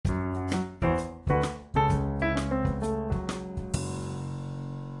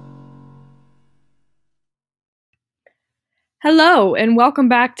Hello, and welcome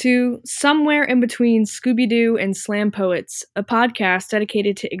back to Somewhere in Between Scooby-Doo and Slam Poets, a podcast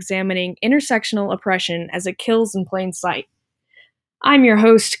dedicated to examining intersectional oppression as it kills in plain sight. I'm your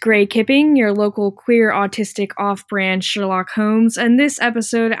host, Gray Kipping, your local queer autistic off-brand Sherlock Holmes, and this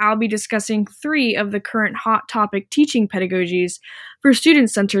episode I'll be discussing 3 of the current hot topic teaching pedagogies for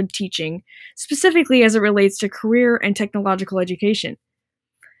student-centered teaching, specifically as it relates to career and technological education.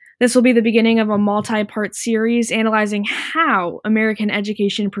 This will be the beginning of a multi-part series analyzing how American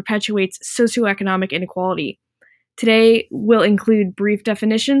education perpetuates socioeconomic inequality. Today will include brief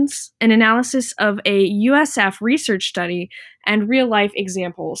definitions, an analysis of a USF research study, and real-life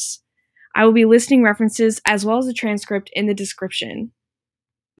examples. I will be listing references as well as a transcript in the description.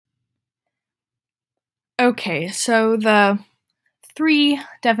 Okay, so the 3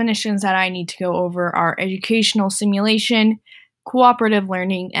 definitions that I need to go over are educational simulation, cooperative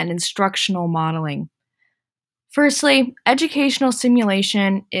learning, and instructional modeling. Firstly, educational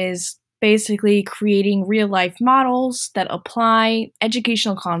simulation is basically creating real-life models that apply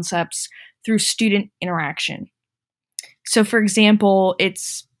educational concepts through student interaction. So, for example,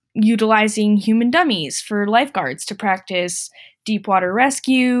 it's utilizing human dummies for lifeguards to practice deep water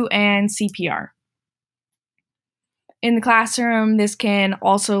rescue and CPR. In the classroom, this can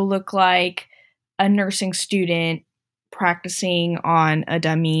also look like a nursing student practicing on a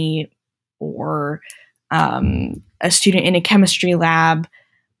dummy, or a student in a chemistry lab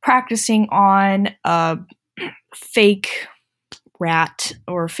practicing on a fake rat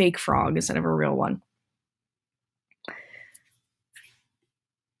or fake frog instead of a real one.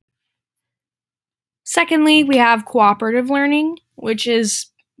 Secondly, we have cooperative learning, which is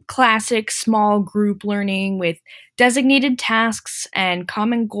classic small group learning with designated tasks and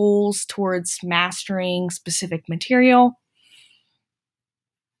common goals towards mastering specific material.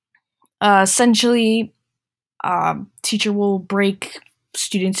 Essentially, teacher will break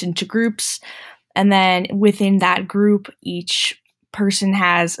students into groups, and then within that group, each person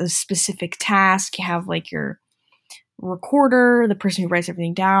has a specific task. You have like your recorder, the person who writes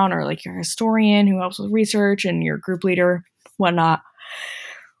everything down, or like your historian who helps with research, and your group leader, whatnot.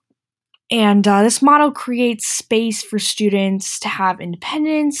 And this model creates space for students to have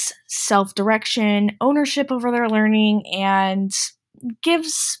independence, self-direction, ownership over their learning, and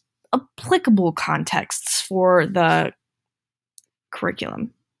gives applicable contexts for the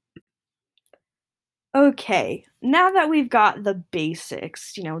curriculum. Okay, now that we've got the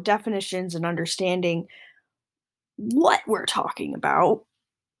basics, definitions and understanding what we're talking about,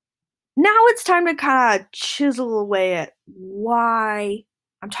 now it's time to kind of chisel away at why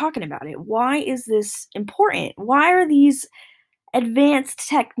I'm talking about it. Why is this important? Why are these advanced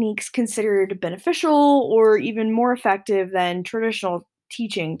techniques considered beneficial or even more effective than traditional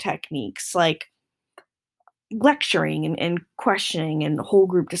teaching techniques like lecturing and questioning and whole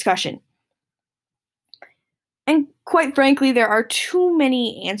group discussion? And quite frankly, there are too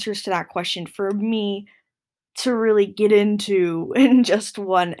many answers to that question for me to really get into in just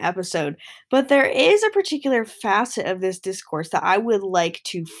one episode. But there is a particular facet of this discourse that I would like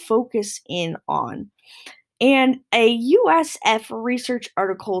to focus in on. And a USF research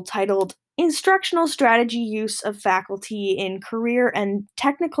article titled Instructional Strategy Use of Faculty in Career and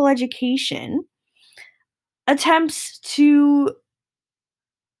Technical Education attempts to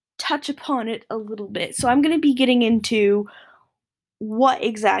touch upon it a little bit. So I'm going to be getting into what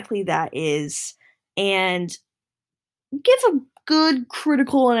exactly that is and give a good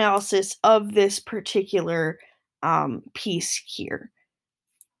critical analysis of this particular piece here.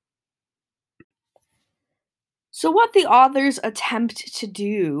 So what the authors attempt to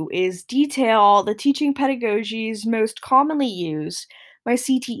do is detail the teaching pedagogies most commonly used by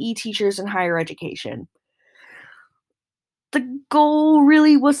CTE teachers in higher education. The goal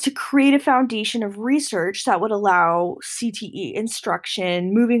really was to create a foundation of research that would allow CTE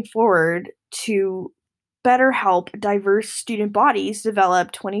instruction moving forward to better help diverse student bodies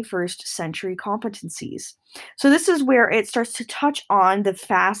develop 21st century competencies. So this is where it starts to touch on the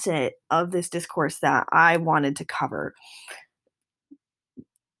facet of this discourse that I wanted to cover.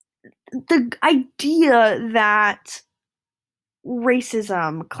 The idea that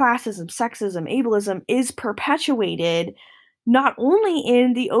racism, classism, sexism, ableism is perpetuated not only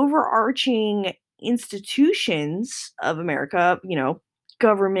in the overarching institutions of America,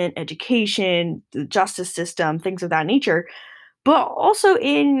 government, education, the justice system, things of that nature, but also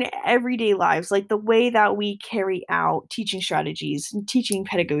in everyday lives, like the way that we carry out teaching strategies and teaching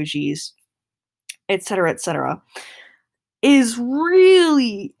pedagogies, et cetera, is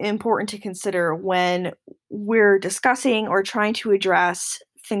really important to consider when we're discussing or trying to address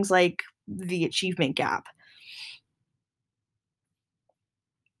things like the achievement gap.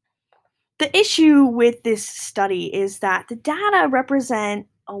 The issue with this study is that the data represent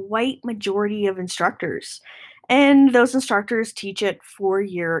a white majority of instructors, and those instructors teach at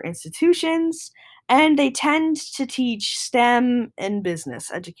four-year institutions, and they tend to teach STEM and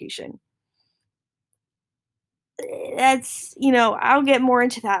business education. I'll get more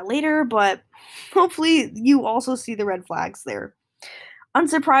into that later, but hopefully you also see the red flags there.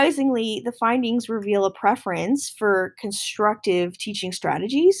 Unsurprisingly, the findings reveal a preference for constructive teaching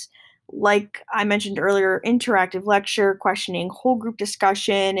strategies, like I mentioned earlier, interactive lecture, questioning, whole group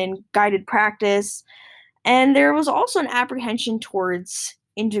discussion, and guided practice. And there was also an apprehension towards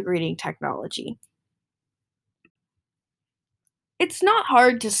integrating technology. It's not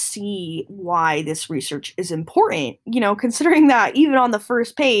hard to see why this research is important, considering that even on the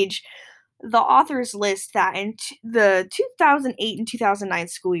first page, the authors list that in the 2008 and 2009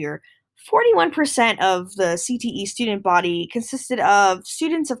 school year, 41% of the CTE student body consisted of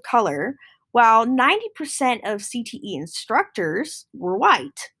students of color, while 90% of CTE instructors were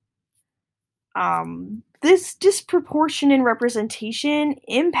white. This disproportion in representation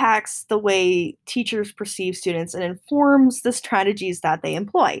impacts the way teachers perceive students and informs the strategies that they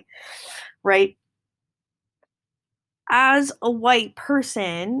employ, right? As a white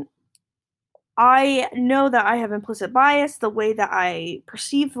person, I know that I have implicit bias. The way that I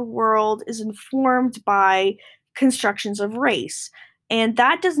perceive the world is informed by constructions of race. And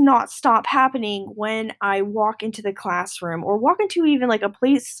that does not stop happening when I walk into the classroom or walk into even like a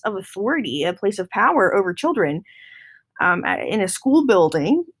place of authority, a place of power over children in a school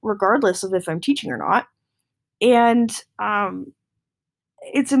building, regardless of if I'm teaching or not. And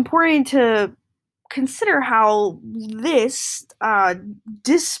it's important to consider how this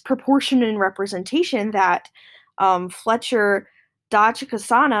disproportionate representation that Fletcher,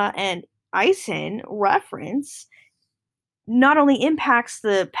 Dachikasana, and Eisen reference not only impacts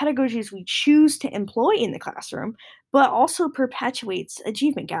the pedagogies we choose to employ in the classroom, but also perpetuates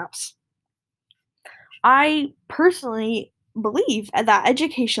achievement gaps. I personally believe that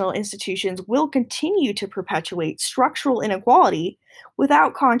educational institutions will continue to perpetuate structural inequality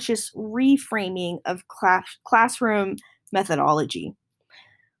without conscious reframing of classroom methodology.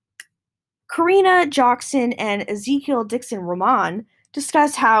 Karina Joxon and Ezekiel Dixon Roman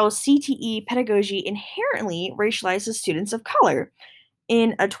discuss how CTE pedagogy inherently racializes students of color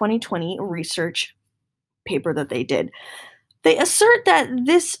in a 2020 research paper that they did. They assert that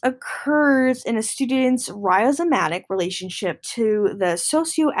this occurs in a student's rhizomatic relationship to the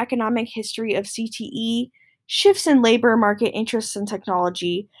socioeconomic history of CTE, shifts in labor market interests in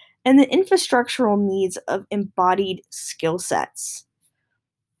technology, and the infrastructural needs of embodied skill sets.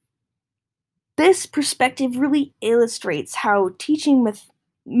 This perspective really illustrates how teaching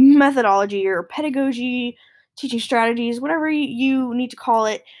methodology or pedagogy, teaching strategies, whatever you need to call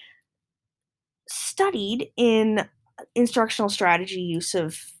it, studied in instructional strategy use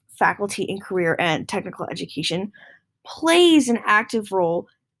of faculty in career and technical education plays an active role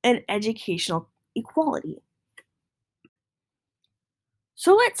in educational equality.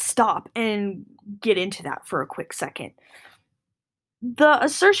 So let's stop and get into that for a quick second. The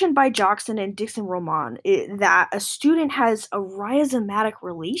assertion by Joxon and Dixon Roman that a student has a rhizomatic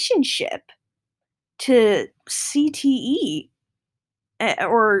relationship to CTE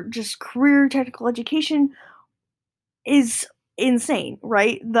or just career technical education is insane,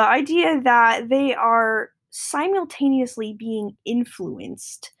 right? The idea that they are simultaneously being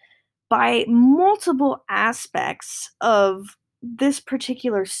influenced by multiple aspects of this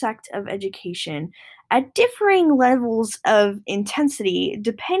particular sect of education at differing levels of intensity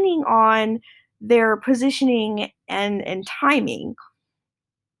depending on their positioning and timing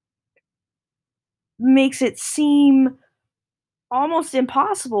makes it seem almost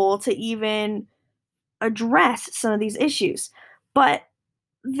impossible to even address some of these issues. But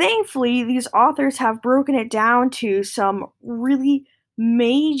thankfully, these authors have broken it down to some really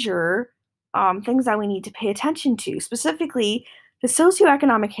major things that we need to pay attention to, specifically the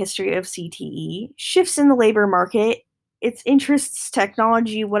socioeconomic history of CTE, shifts in the labor market, its interests,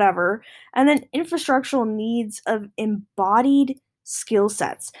 technology, whatever, and then infrastructural needs of embodied skill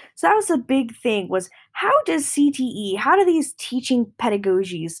sets. So that was a big thing was how does CTE, how do these teaching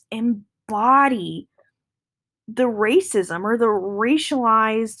pedagogies embody the racism or the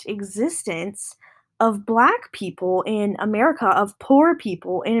racialized existence of Black people in America, of poor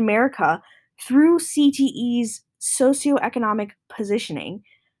people in America, through CTE's socioeconomic positioning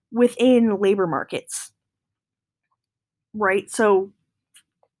within labor markets, right? So,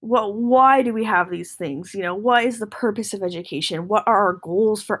 why do we have these things? What is the purpose of education? What are our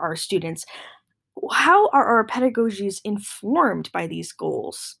goals for our students? How are our pedagogies informed by these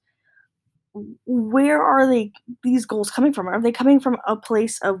goals? where are these goals coming from? Are they coming from a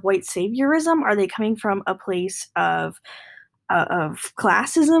place of white saviorism? Are they coming from a place of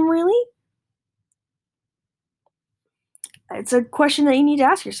classism, really? It's a question that you need to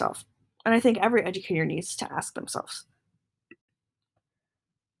ask yourself. And I think every educator needs to ask themselves.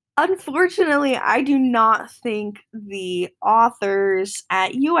 Unfortunately, I do not think the authors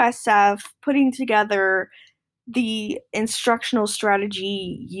at USF putting together the instructional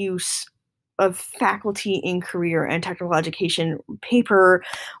strategy use of faculty in career and technical education paper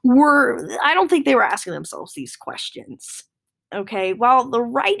I don't think they were asking themselves these questions. Okay, while the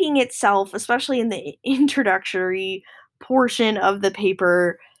writing itself, especially in the introductory portion of the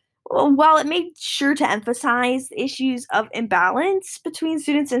paper, while it made sure to emphasize issues of imbalance between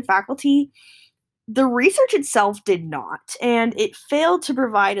students and faculty, the research itself did not, and it failed to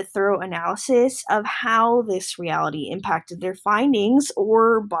provide a thorough analysis of how this reality impacted their findings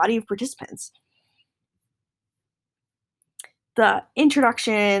or body of participants. The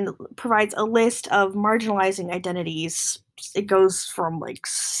introduction provides a list of marginalizing identities. It goes from like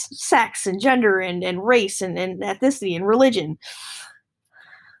sex and gender and race and ethnicity and religion.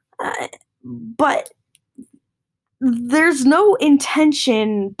 But there's no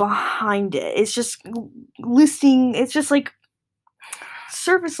intention behind it. It's just listing, it's just like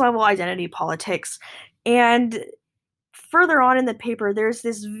surface level identity politics. And further on in the paper, there's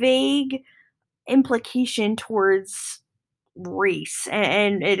this vague implication towards race,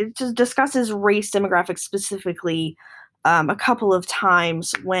 and it just discusses race demographics specifically a couple of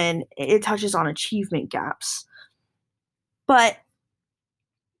times when it touches on achievement gaps. But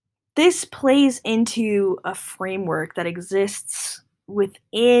this plays into a framework that exists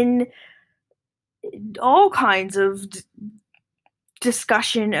within all kinds of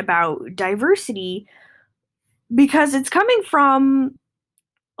discussion about diversity because it's coming from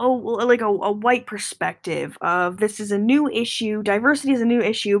a white perspective of this is a new issue, diversity is a new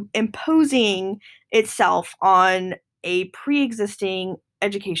issue, imposing itself on a pre-existing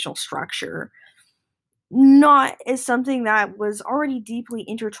educational structure, not as something that was already deeply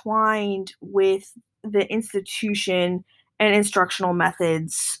intertwined with the institution and instructional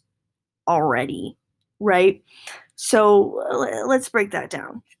methods already, right? So let's break that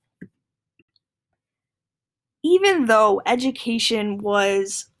down. Even though education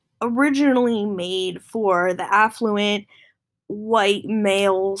was originally made for the affluent white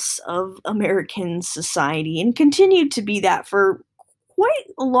males of American society and continued to be that for quite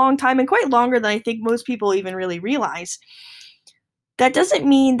a long time and quite longer than I think most people even really realize. That doesn't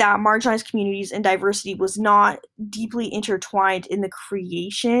mean that marginalized communities and diversity was not deeply intertwined in the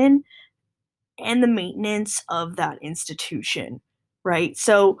creation and the maintenance of that institution, right?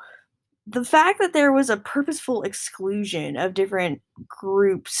 So the fact that there was a purposeful exclusion of different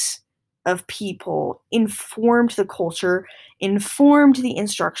groups of people informed the culture, informed the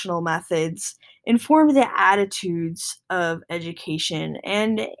instructional methods, informed the attitudes of education,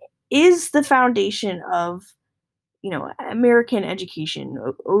 and is the foundation of American education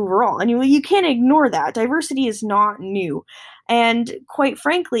overall. And you can't ignore that. Diversity is not new, and quite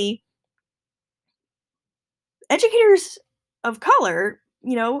frankly, educators of color,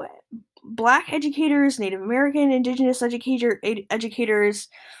 black educators, Native American, indigenous educators,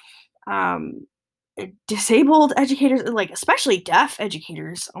 um, disabled educators, like especially deaf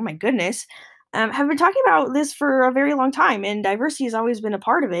educators. Oh my goodness. Have been talking about this for a very long time, and diversity has always been a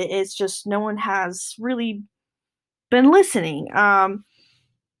part of it. It's just no one has really been listening,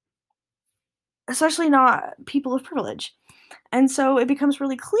 especially not people of privilege. And so it becomes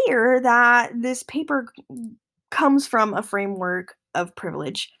really clear that this paper comes from a framework of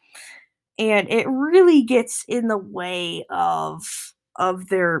privilege, and it really gets in the way of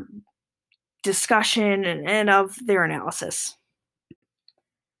their discussion and of their analysis.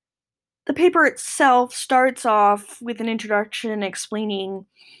 The paper itself starts off with an introduction explaining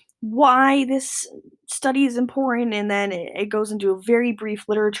why this study is important, and then it goes into a very brief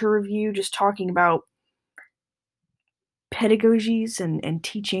literature review just talking about pedagogies and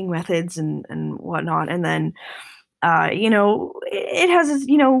teaching methods and whatnot. And then it has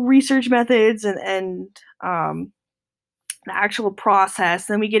research methods and the actual process.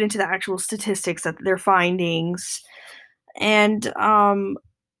 Then we get into the actual statistics that their findings, and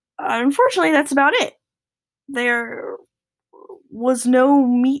unfortunately, that's about it. There was no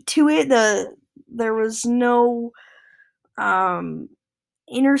meat to it. There was no um,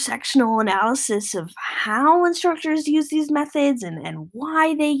 intersectional analysis of how instructors use these methods and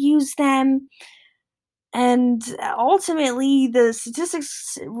why they use them. And ultimately, the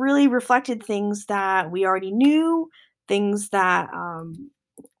statistics really reflected things that we already knew, things that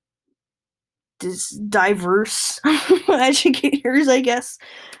diverse educators, I guess,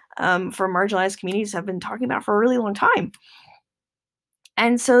 from marginalized communities have been talking about for a really long time.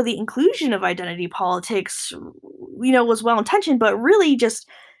 And so the inclusion of identity politics, was well intentioned, but really just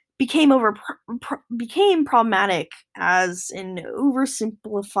became problematic as an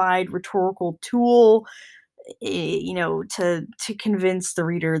oversimplified rhetorical tool, to convince the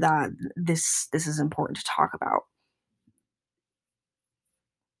reader that this is important to talk about.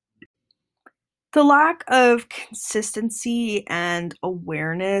 The lack of consistency and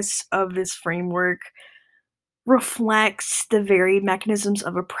awareness of this framework reflects the very mechanisms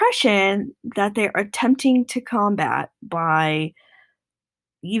of oppression that they're attempting to combat by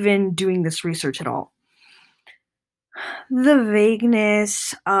even doing this research at all. The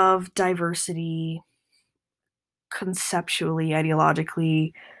vagueness of diversity, conceptually,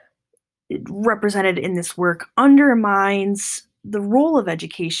 ideologically, represented in this work undermines the role of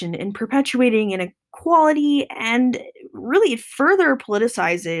education in perpetuating inequality, and really it further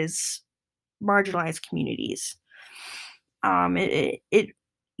politicizes marginalized communities. It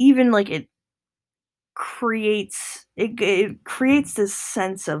even like it creates this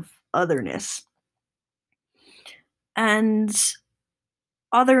sense of otherness, and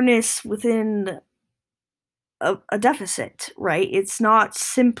otherness within a deficit, right? It's not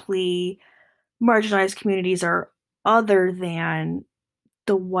simply marginalized communities are other than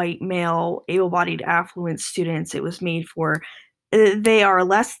the white male able-bodied affluent students it was made for. They are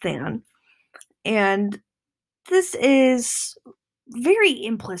less than, and this is very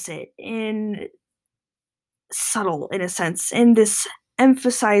implicit in subtle, in a sense, in this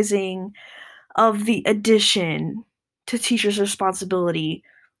emphasizing of the addition to teachers' responsibility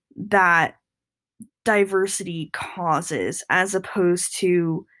that diversity causes, as opposed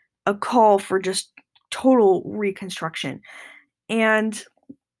to a call for just total reconstruction. And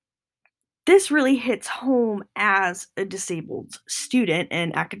this really hits home as a disabled student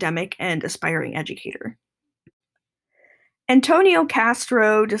and academic and aspiring educator. Antonio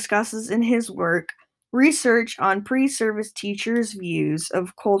Castro discusses in his work research on pre-service teachers' views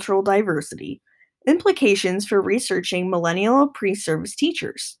of cultural diversity, implications for researching millennial pre-service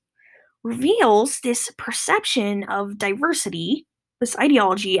teachers, reveals this perception of diversity, this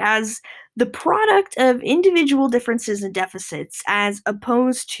ideology, as the product of individual differences and deficits, as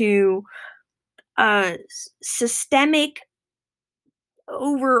opposed to a systemic,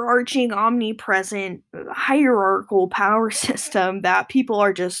 overarching, omnipresent, hierarchical power system that people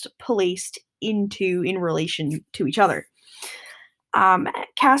are just placed into in relation to each other.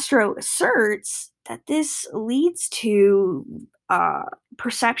 Castro asserts that this leads to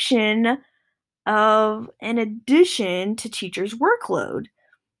perception of an addition to teachers' workload.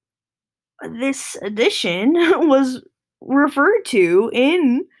 This addition was referred to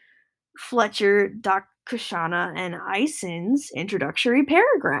in Fletcher, Kushana, and Ison's introductory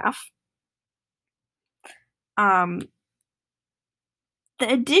paragraph. The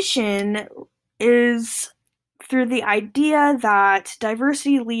addition is through the idea that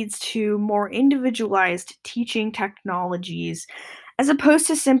diversity leads to more individualized teaching technologies, as opposed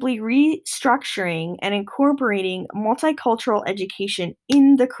to simply restructuring and incorporating multicultural education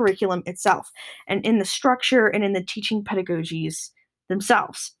in the curriculum itself, and in the structure and in the teaching pedagogies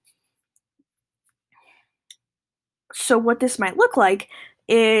themselves. So what this might look like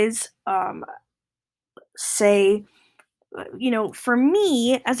is, say, for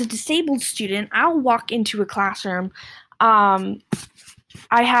me as a disabled student, I'll walk into a classroom. I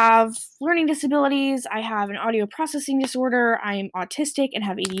have learning disabilities. I have an audio processing disorder. I am autistic and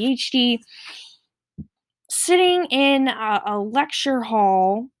have ADHD. Sitting in a lecture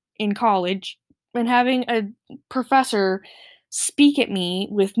hall in college and having a professor speak at me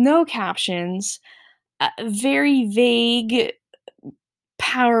with no captions, very vague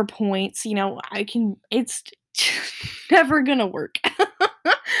PowerPoints, it's never gonna work.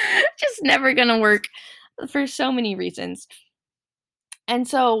 Just never gonna work for so many reasons. And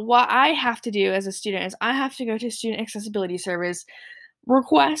so what I have to do as a student is I have to go to Student Accessibility Service,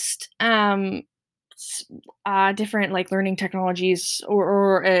 request different like learning technologies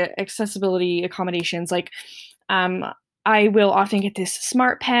or accessibility accommodations. Like I will often get this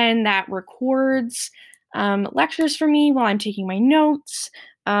smart pen that records lectures for me while I'm taking my notes.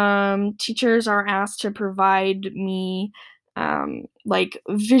 Teachers are asked to provide me like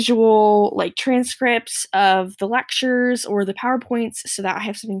visual like transcripts of the lectures or the PowerPoints so that I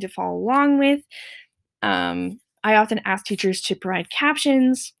have something to follow along with. I often ask teachers to provide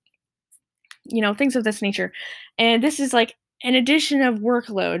captions, things of this nature. And this is like an addition of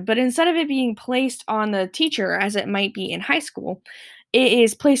workload, but instead of it being placed on the teacher as it might be in high school, it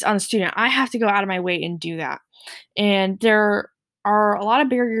is placed on the student. I have to go out of my way and do that. And there are a lot of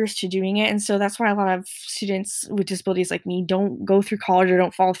barriers to doing it, and so that's why a lot of students with disabilities like me don't go through college or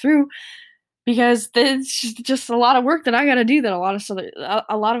don't follow through because it's just a lot of work that I gotta do that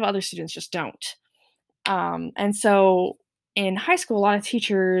a lot of other students just don't. And so in high school, a lot of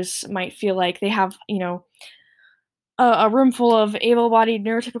teachers might feel like they have, a room full of able-bodied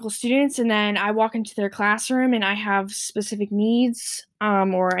neurotypical students, and then I walk into their classroom and I have specific needs,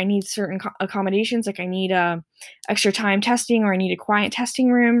 or I need certain accommodations, like I need extra time testing or I need a quiet testing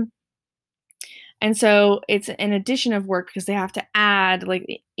room. And so it's an addition of work because they have to add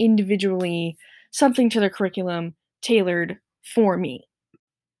like individually something to their curriculum tailored for me.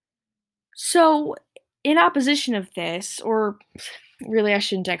 So, in opposition of this, or really I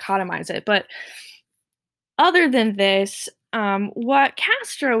shouldn't dichotomize it, but other than this, what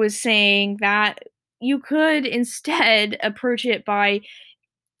Castro is saying that you could instead approach it by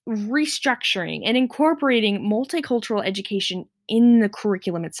restructuring and incorporating multicultural education in the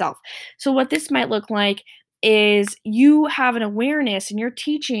curriculum itself. So, what this might look like is you have an awareness and your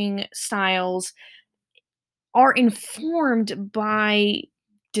teaching styles are informed by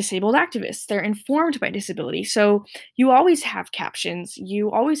disabled activists. They're informed by disability. So you always have captions,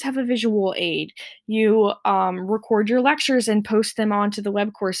 you always have a visual aid, you record your lectures and post them onto the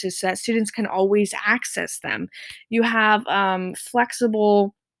web courses so that students can always access them. You have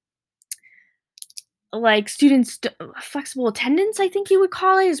flexible flexible attendance, I think you would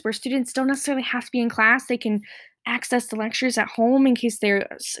call it, is where students don't necessarily have to be in class. They can access the lectures at home in case they're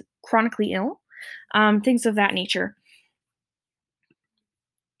chronically ill, things of that nature.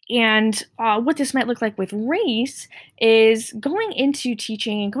 And what this might look like with race is going into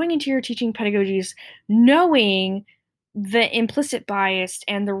teaching and going into your teaching pedagogies, knowing the implicit bias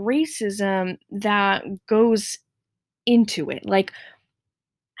and the racism that goes into it. Like,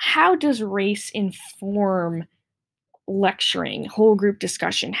 how does race inform lecturing, whole group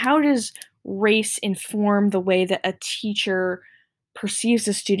discussion? How does race inform the way that a teacher perceives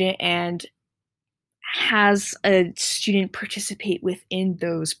a student and has a student participate within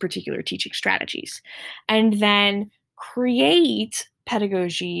those particular teaching strategies? And then create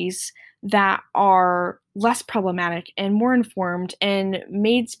pedagogies that are less problematic and more informed and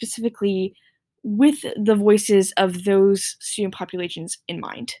made specifically with the voices of those student populations in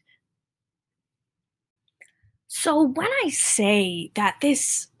mind. So when I say that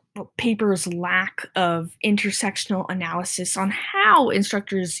this paper's lack of intersectional analysis on how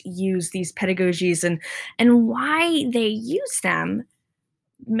instructors use these pedagogies and why they use them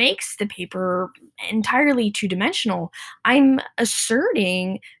makes the paper entirely two-dimensional, I'm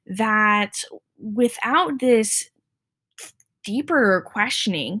asserting that without this deeper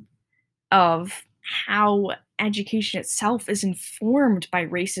questioning of how education itself is informed by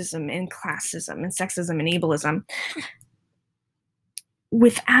racism and classism and sexism and ableism,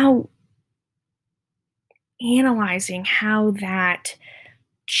 without analyzing how that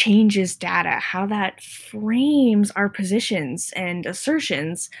changes data, how that frames our positions and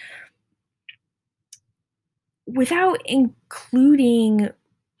assertions, without including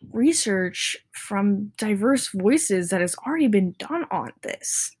research from diverse voices that has already been done on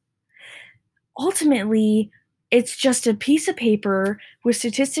this. Ultimately, it's just a piece of paper with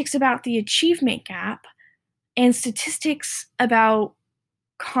statistics about the achievement gap and statistics about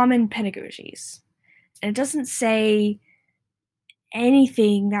common pedagogies. And it doesn't say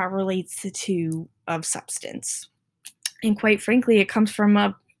anything that relates to two of substance. And quite frankly, it comes from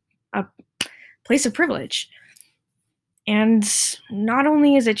a place of privilege. And not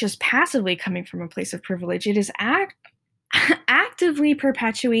only is it just passively coming from a place of privilege, it is actively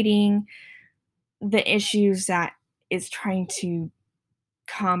perpetuating the issues that it's trying to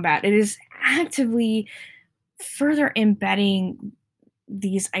combat. It is actively further embedding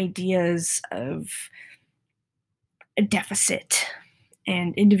these ideas of a deficit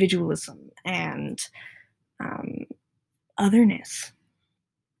and individualism and um, otherness.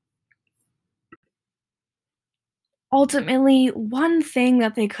 Ultimately, one thing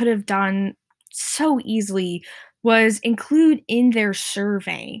that they could have done so easily was include in their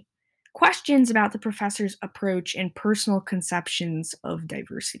survey questions about the professor's approach and personal conceptions of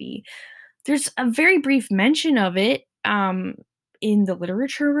diversity. There's a very brief mention of it in the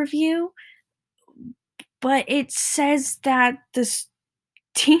literature review, but it says that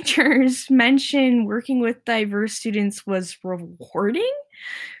teachers mention working with diverse students was rewarding,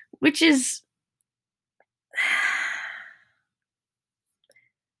 which is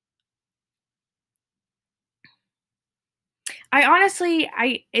I honestly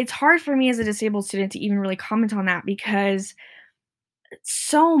I it's hard for me as a disabled student to even really comment on that because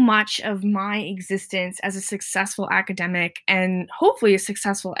so much of my existence as a successful academic and hopefully a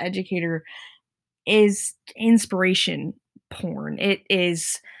successful educator is inspiration porn. It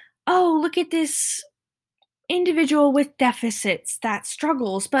is, oh, look at this individual with deficits that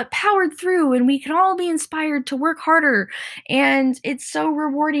struggles but powered through, and we can all be inspired to work harder. And it's so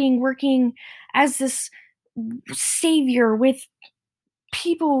rewarding working as this savior with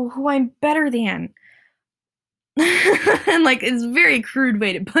people who I'm better than. And like, it's a very crude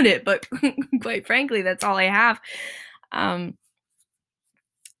way to put it, but quite frankly, that's all I have. Um,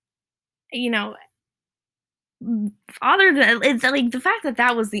 you know, other than it's like the fact that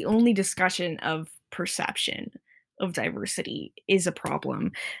that was the only discussion of perception of diversity is a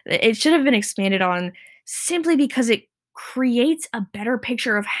problem. It should have been expanded on simply because it creates a better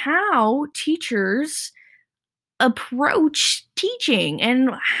picture of how teachers approach teaching and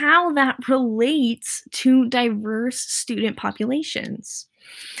how that relates to diverse student populations.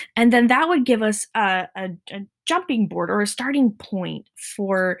 And then that would give us a jumping board or a starting point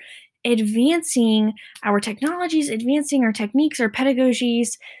for advancing our technologies, advancing our techniques, our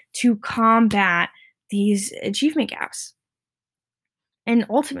pedagogies to combat these achievement gaps. And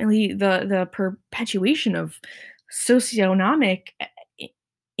ultimately, the perpetuation of socioeconomic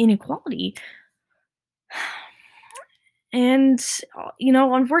inequality. And,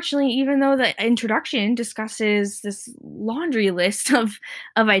 unfortunately, even though the introduction discusses this laundry list of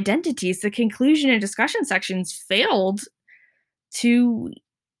identities, the conclusion and discussion sections failed to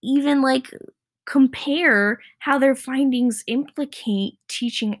even like compare how their findings implicate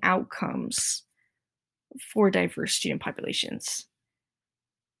teaching outcomes for diverse student populations.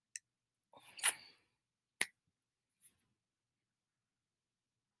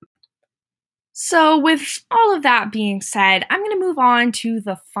 So, with all of that being said, I'm going to move on to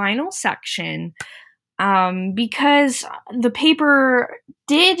the final section because the paper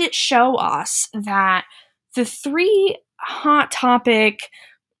did show us that the three hot topic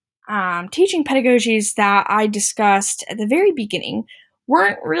teaching pedagogies that I discussed at the very beginning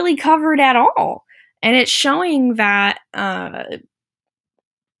weren't really covered at all. And it's showing that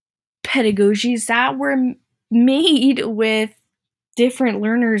pedagogies that were made with different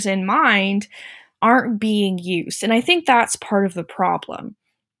learners in mind aren't being used. And I think that's part of the problem.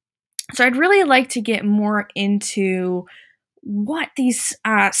 So I'd really like to get more into what these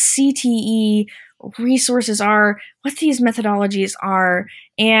CTE resources are, what these methodologies are,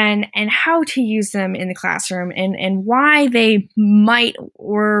 and how to use them in the classroom, and why they might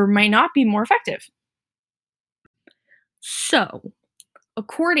or might not be more effective. So,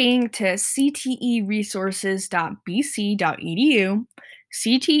 according to cteresources.bc.edu,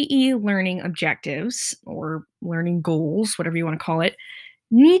 CTE learning objectives, or learning goals, whatever you want to call it,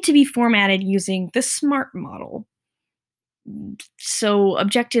 need to be formatted using the SMART model. So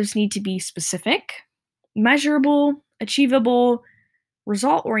objectives need to be specific, measurable, achievable,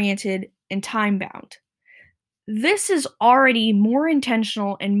 result oriented, and time bound. This is already more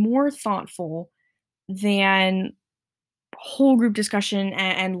intentional and more thoughtful than whole group discussion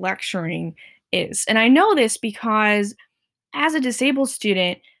and lecturing is. And I know this because as a disabled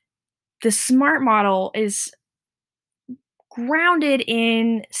student, the SMART model is grounded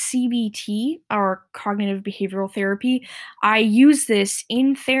in CBT, or cognitive behavioral therapy. I use this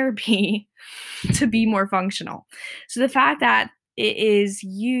in therapy to be more functional. So the fact that it is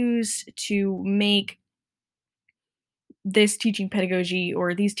used to make this teaching pedagogy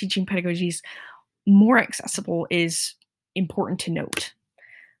or these teaching pedagogies more accessible is important to note.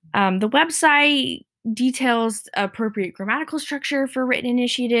 The website details appropriate grammatical structure for written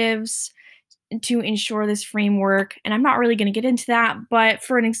initiatives to ensure this framework. And I'm not really going to get into that, but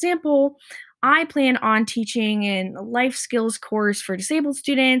for an example, I plan on teaching a life skills course for disabled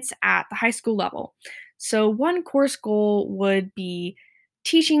students at the high school level. So, one course goal would be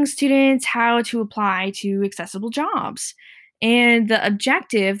teaching students how to apply to accessible jobs. And the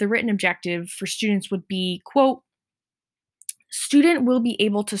objective, the written objective for students would be, quote, student will be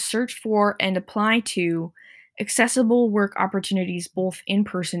able to search for and apply to accessible work opportunities both in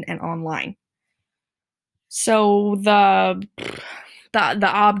person and online. So the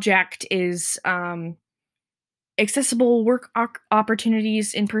object is accessible work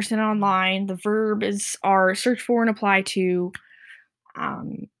opportunities in person and online. The verb are search for and apply to.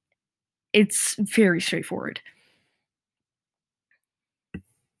 It's very straightforward.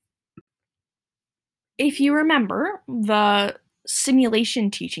 If you remember the simulation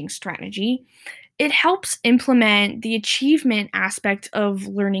teaching strategy, it helps implement the achievement aspect of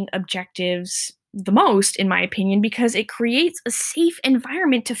learning objectives the most, in my opinion, because it creates a safe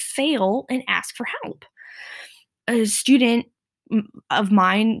environment to fail and ask for help. A student of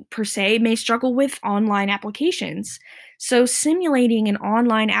mine per se may struggle with online applications. So simulating an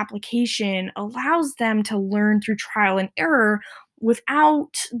online application allows them to learn through trial and error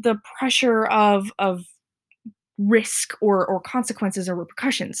without the pressure of risk or consequences or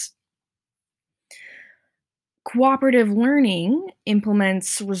repercussions. Cooperative learning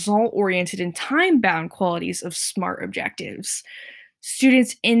implements result oriented and time bound qualities of SMART objectives.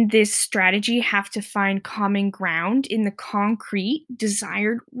 Students in this strategy have to find common ground in the concrete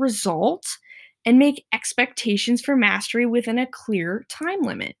desired result and make expectations for mastery within a clear time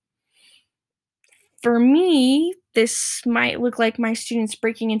limit. For me, this might look like my students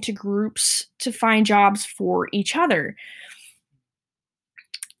breaking into groups to find jobs for each other.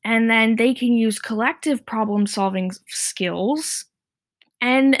 And then they can use collective problem solving skills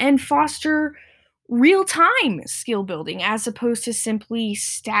and foster real-time skill building as opposed to simply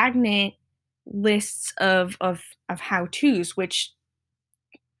stagnant lists of how-tos, which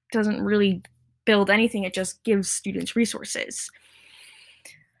doesn't really build anything. It just gives students resources.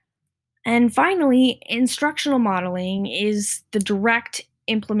 And finally, instructional modeling is the direct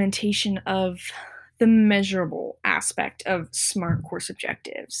implementation of the measurable aspect of SMART course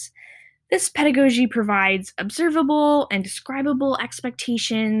objectives. This pedagogy provides observable and describable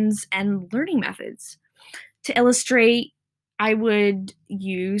expectations and learning methods. To illustrate, I would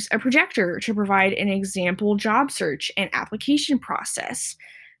use a projector to provide an example job search and application process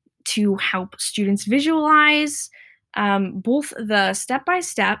to help students visualize both the step by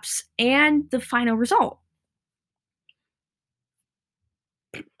steps and the final result.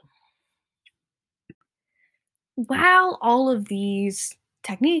 While all of these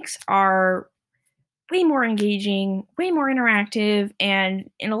techniques are way more engaging, way more interactive, and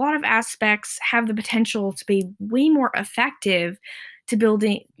in a lot of aspects have the potential to be way more effective to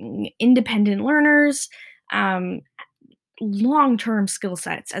building independent learners, um, long term skill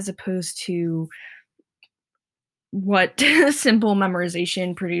sets, as opposed to what simple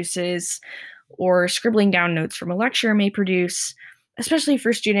memorization produces or scribbling down notes from a lecture may produce, especially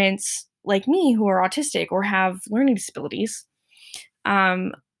for students like me who are autistic or have learning disabilities.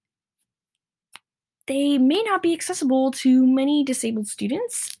 Um, they may not be accessible to many disabled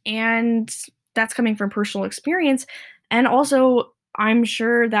students, and that's coming from personal experience. And also, I'm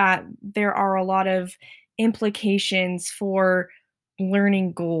sure that there are a lot of implications for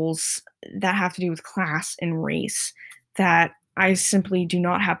learning goals that have to do with class and race that I simply do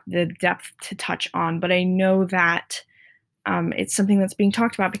not have the depth to touch on. But I know that it's something that's being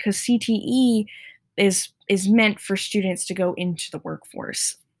talked about because CTE is meant for students to go into the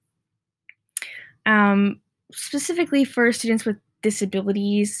workforce. Um, Specifically for students with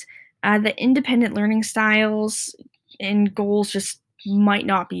disabilities, the independent learning styles and goals just might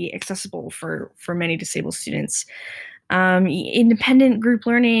not be accessible for many disabled students. Independent group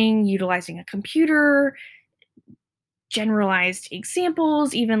learning, utilizing a computer, generalized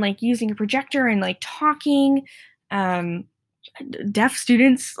examples, even like using a projector and like talking. Um, Deaf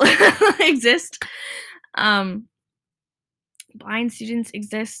students exist. Um, Blind students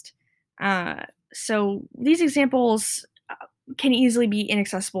exist. Uh, so these examples can easily be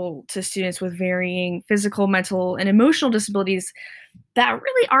inaccessible to students with varying physical, mental, and emotional disabilities that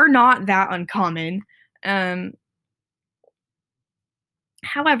really are not that uncommon. Um,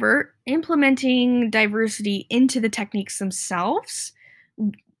 However, implementing diversity into the techniques themselves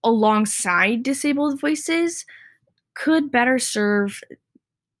alongside disabled voices could better serve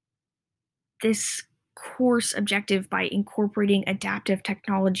this course objective by incorporating adaptive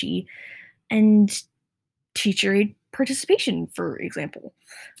technology and teacher aid participation, for example.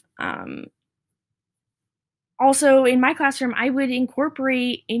 Um, Also, in my classroom, I would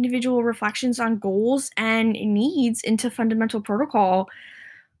incorporate individual reflections on goals and needs into fundamental protocol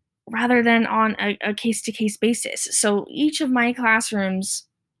rather than on a case to case basis. So each of my classrooms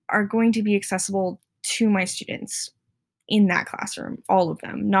are going to be accessible to my students in that classroom, all of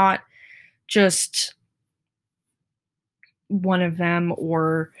them, not just one of them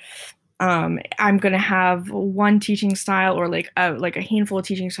or I'm going to have one teaching style or like a handful of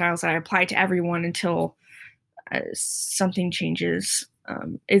teaching styles that I apply to everyone until something changes.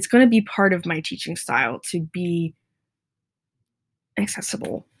 It's going to be part of my teaching style to be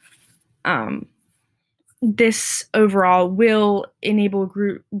accessible. Um, this overall will enable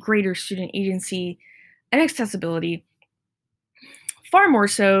greater student agency and accessibility, far more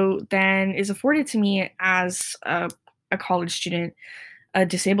so than is afforded to me as a college student, a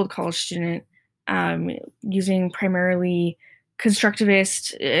disabled college student, using primarily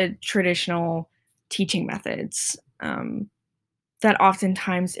constructivist, traditional teaching methods. That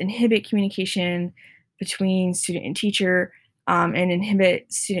oftentimes inhibit communication between student and teacher and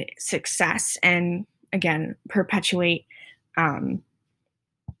inhibit success, and again, perpetuate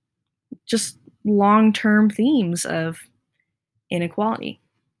just long-term themes of inequality.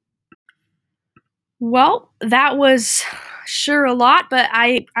 Well, that was sure a lot, but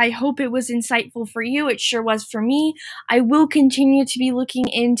I hope it was insightful for you. It sure was for me. I will continue to be looking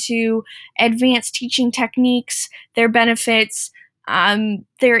into advanced teaching techniques, their benefits,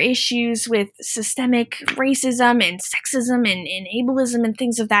 their issues with systemic racism and sexism and ableism and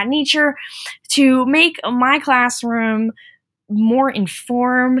things of that nature to make my classroom more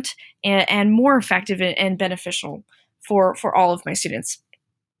informed and more effective and beneficial for all of my students.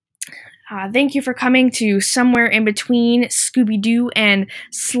 Thank you for coming to Somewhere in Between Scooby-Doo and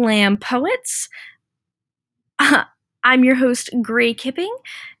Slam Poets. I'm your host, Gray Kipping,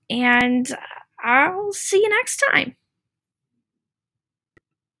 and I'll see you next time.